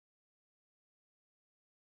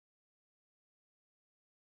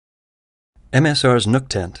MSR's Nook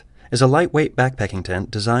tent is a lightweight backpacking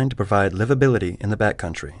tent designed to provide livability in the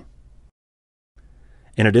backcountry.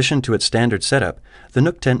 In addition to its standard setup, the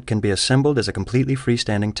Nook tent can be assembled as a completely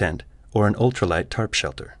freestanding tent or an ultralight tarp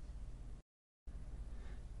shelter.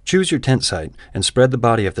 Choose your tent site and spread the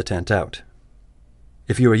body of the tent out.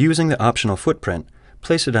 If you are using the optional footprint,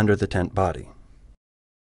 place it under the tent body.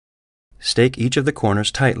 Stake each of the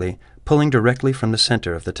corners tightly, pulling directly from the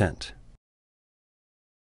center of the tent.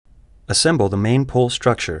 Assemble the main pole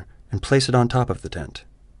structure and place it on top of the tent.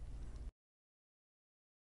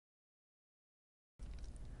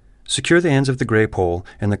 Secure the ends of the gray pole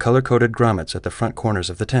in the color-coded grommets at the front corners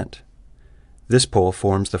of the tent. This pole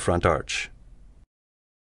forms the front arch.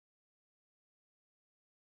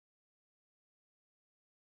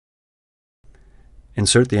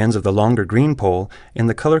 Insert the ends of the longer green pole in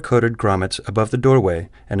the color-coded grommets above the doorway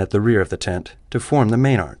and at the rear of the tent to form the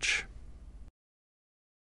main arch.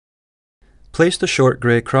 Place the short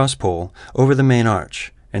gray cross pole over the main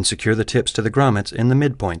arch and secure the tips to the grommets in the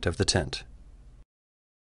midpoint of the tent.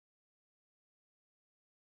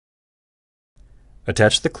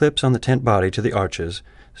 Attach the clips on the tent body to the arches,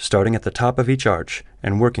 starting at the top of each arch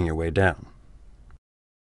and working your way down.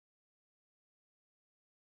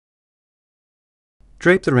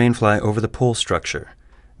 Drape the rainfly over the pole structure,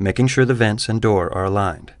 making sure the vents and door are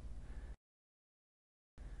aligned.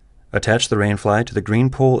 Attach the rainfly to the green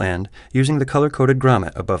pole end using the color-coded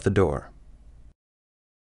grommet above the door.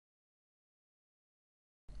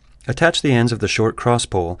 Attach the ends of the short cross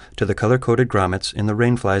pole to the color-coded grommets in the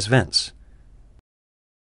rainfly's vents.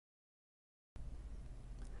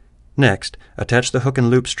 Next, attach the hook and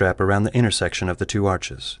loop strap around the intersection of the two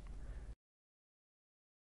arches.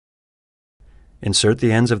 Insert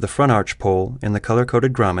the ends of the front arch pole in the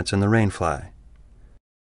color-coded grommets in the rainfly.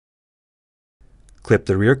 Clip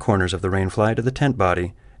the rear corners of the rainfly to the tent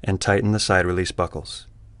body and tighten the side release buckles.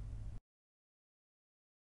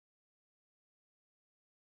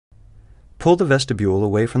 Pull the vestibule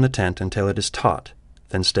away from the tent until it is taut,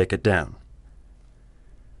 then stake it down.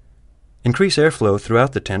 Increase airflow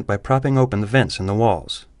throughout the tent by propping open the vents in the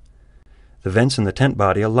walls. The vents in the tent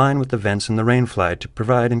body align with the vents in the rainfly to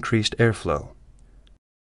provide increased airflow.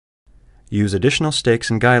 Use additional stakes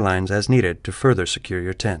and guy lines as needed to further secure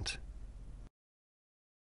your tent.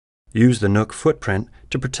 Use the Nook footprint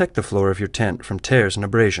to protect the floor of your tent from tears and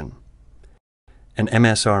abrasion. An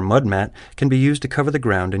MSR mud mat can be used to cover the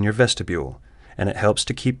ground in your vestibule, and it helps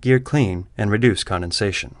to keep gear clean and reduce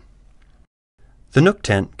condensation. The Nook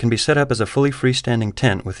tent can be set up as a fully freestanding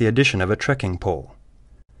tent with the addition of a trekking pole.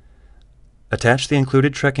 Attach the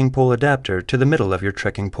included trekking pole adapter to the middle of your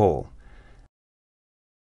trekking pole.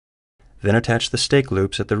 Then attach the stake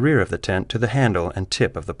loops at the rear of the tent to the handle and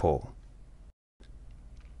tip of the pole.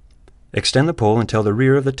 Extend the pole until the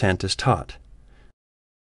rear of the tent is taut.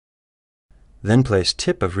 Then place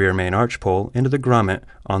tip of rear main arch pole into the grommet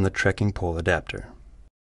on the trekking pole adapter.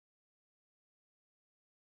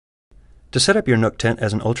 To set up your Nook tent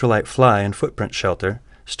as an ultralight fly and footprint shelter,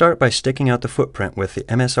 start by sticking out the footprint with the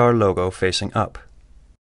MSR logo facing up.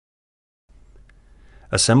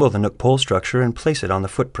 Assemble the Nook pole structure and place it on the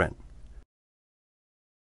footprint.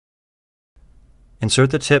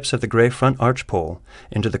 Insert the tips of the gray front arch pole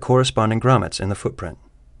into the corresponding grommets in the footprint.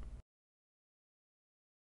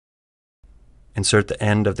 Insert the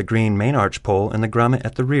end of the green main arch pole in the grommet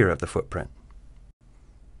at the rear of the footprint.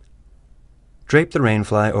 Drape the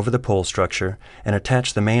rainfly over the pole structure and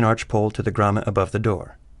attach the main arch pole to the grommet above the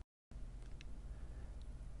door.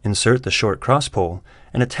 Insert the short cross pole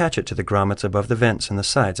and attach it to the grommets above the vents in the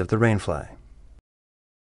sides of the rainfly.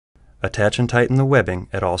 Attach and tighten the webbing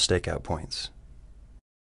at all stakeout points.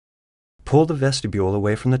 Pull the vestibule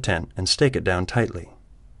away from the tent and stake it down tightly.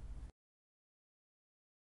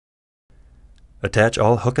 Attach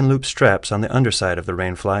all hook and loop straps on the underside of the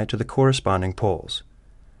rainfly to the corresponding poles.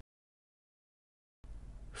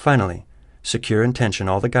 Finally, secure and tension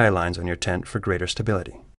all the guy lines on your tent for greater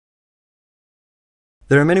stability.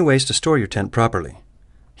 There are many ways to store your tent properly.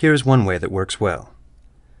 Here is one way that works well.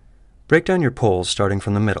 Break down your poles starting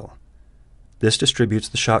from the middle. This distributes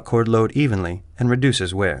the shock cord load evenly and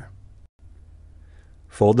reduces wear.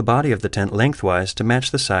 Fold the body of the tent lengthwise to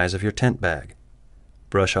match the size of your tent bag.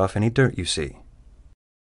 Brush off any dirt you see.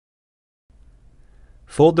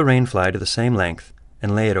 Fold the rainfly to the same length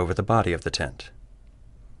and lay it over the body of the tent.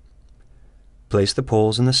 Place the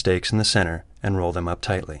poles and the stakes in the center and roll them up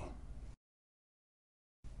tightly.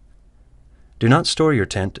 Do not store your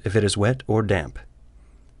tent if it is wet or damp.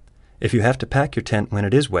 If you have to pack your tent when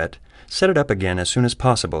it is wet, set it up again as soon as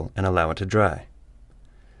possible and allow it to dry.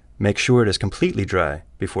 Make sure it is completely dry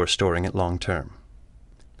before storing it long term.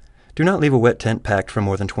 Do Do not leave a wet tent packed for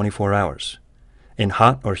more than 24 hours. In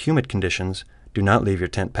hot or humid conditions, do not leave your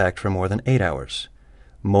tent packed for more than 8 hours.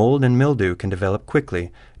 Mold and mildew can develop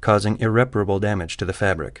quickly, causing irreparable damage to the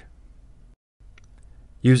fabric.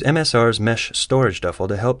 Use MSR's mesh storage duffel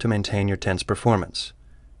to help to maintain your tent's performance.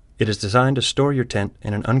 It is designed to store your tent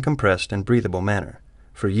in an uncompressed and breathable manner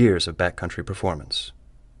for years of backcountry performance.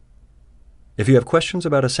 If you have questions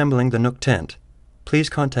about assembling the Nook tent, please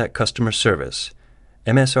contact customer service,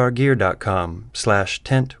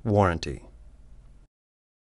 msrgear.com/tent warranty.